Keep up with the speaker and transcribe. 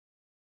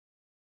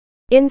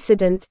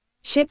Incident: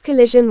 ship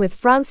collision with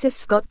Francis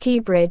Scott Key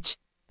Bridge.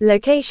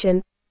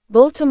 Location: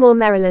 Baltimore,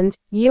 Maryland,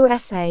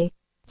 USA.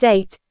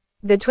 Date: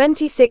 the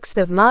 26th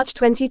of March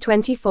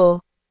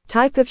 2024.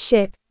 Type of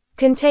ship: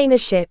 container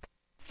ship.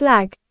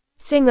 Flag: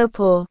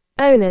 Singapore.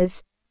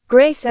 Owners: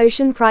 Grace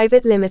Ocean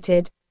Private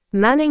Limited.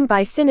 Manning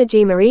by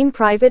Synergy Marine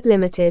Private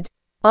Limited.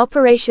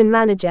 Operation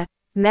Manager: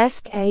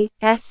 Maersk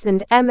A.S.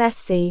 and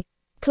MSC.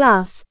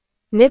 Class: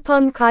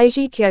 Nippon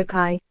Kaiji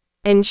Kyokai.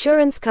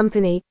 Insurance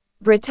Company: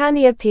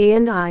 Britannia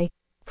P&I.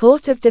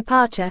 Port of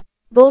departure: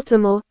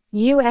 Baltimore,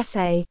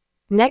 USA.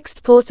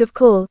 Next port of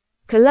call: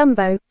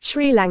 Colombo,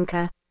 Sri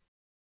Lanka.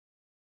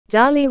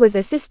 Dali was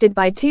assisted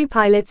by 2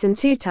 pilots and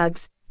 2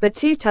 tugs, but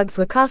 2 tugs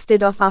were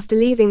casted off after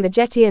leaving the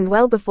jetty and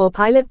well before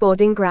pilot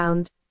boarding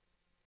ground.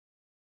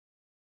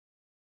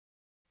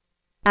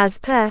 As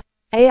per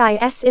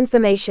AIS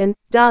information,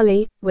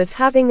 Dali was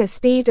having a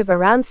speed of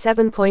around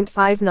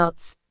 7.5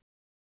 knots.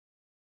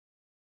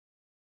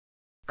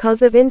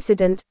 Cause of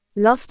incident: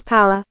 lost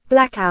power,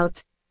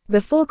 blackout.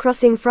 Before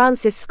crossing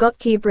Francis Scott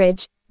Key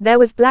Bridge, there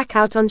was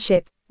blackout on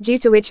ship, due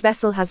to which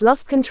vessel has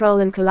lost control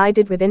and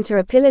collided with into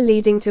a pillar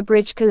leading to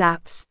bridge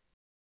collapse.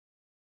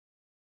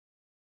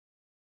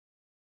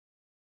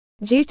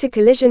 Due to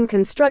collision,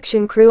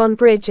 construction crew on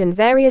bridge and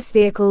various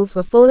vehicles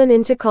were fallen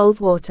into cold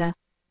water.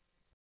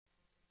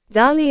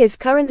 Dali is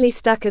currently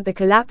stuck at the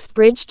collapsed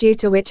bridge, due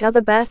to which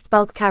other berthed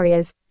bulk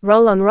carriers,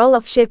 roll-on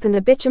roll-off ship and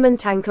a bitumen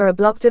tanker are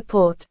blocked at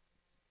port.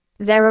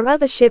 There are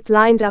other ships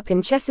lined up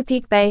in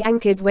Chesapeake Bay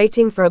anchored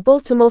waiting for a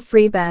Baltimore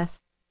free berth.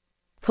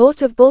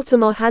 Port of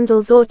Baltimore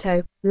handles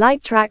auto,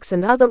 light tracks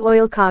and other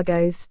oil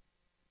cargoes.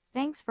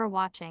 Thanks for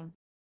watching.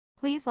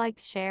 Please like,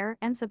 share,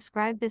 and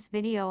subscribe this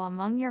video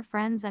among your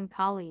friends and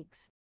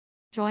colleagues.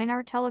 Join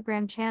our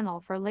Telegram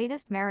channel for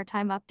latest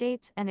maritime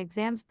updates and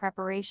exams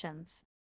preparations.